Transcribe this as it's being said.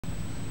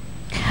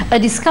A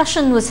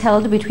discussion was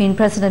held between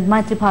President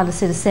Maithripala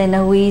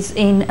Sirisena, who is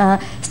in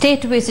a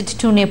state visit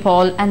to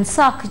Nepal, and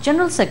SAARC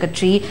General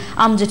Secretary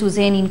Amjad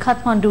Hussain in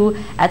Kathmandu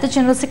at the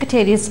General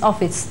Secretariat's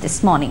office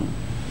this morning.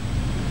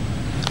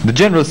 The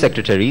General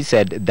Secretary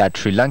said that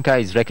Sri Lanka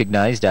is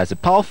recognized as a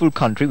powerful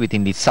country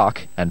within the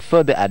SAARC and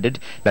further added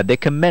that they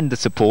commend the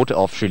support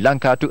of Sri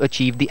Lanka to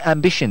achieve the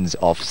ambitions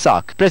of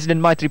SAARC. President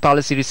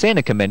Maithripala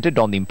Sirisena commented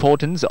on the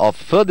importance of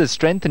further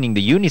strengthening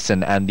the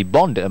unison and the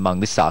bond among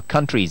the SAARC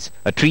countries.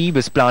 A tree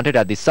was planted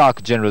at the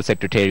SAARC General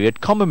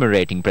Secretariat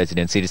commemorating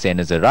President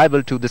Sirisena's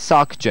arrival to the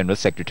SAARC General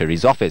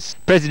Secretary's office.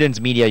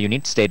 President's media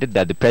unit stated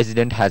that the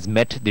President has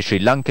met the Sri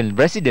Lankan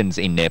residents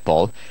in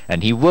Nepal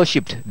and he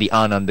worshipped the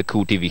Ananda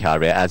Kuti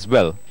Vihara as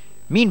well.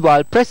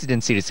 Meanwhile,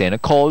 President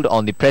Sirisena called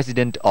on the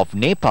President of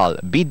Nepal,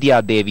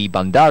 Bidya Devi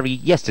Bandari,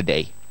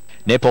 yesterday.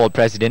 Nepal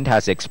President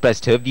has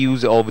expressed her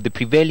views over the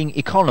prevailing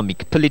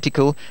economic,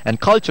 political and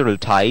cultural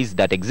ties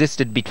that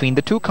existed between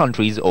the two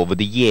countries over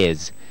the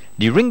years.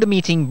 During the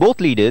meeting,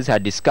 both leaders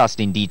had discussed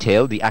in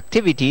detail the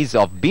activities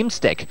of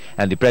BIMSTEC,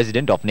 and the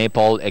President of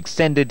Nepal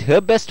extended her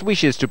best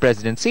wishes to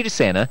President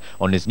Sirisena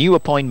on his new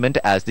appointment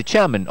as the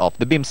chairman of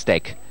the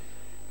BIMSTEC.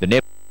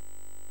 The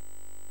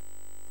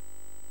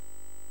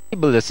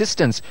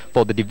assistance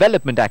for the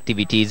development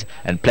activities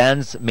and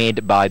plans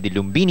made by the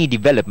Lumbini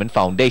Development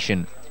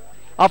Foundation.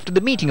 After the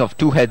meeting of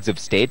two heads of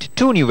state,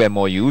 2 new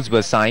MOUs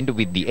were signed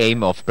with the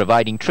aim of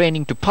providing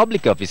training to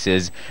public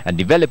officers and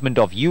development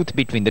of youth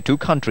between the two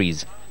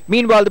countries.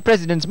 Meanwhile, the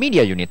President's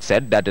media unit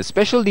said that a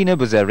special dinner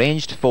was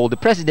arranged for the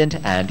President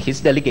and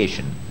his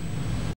delegation.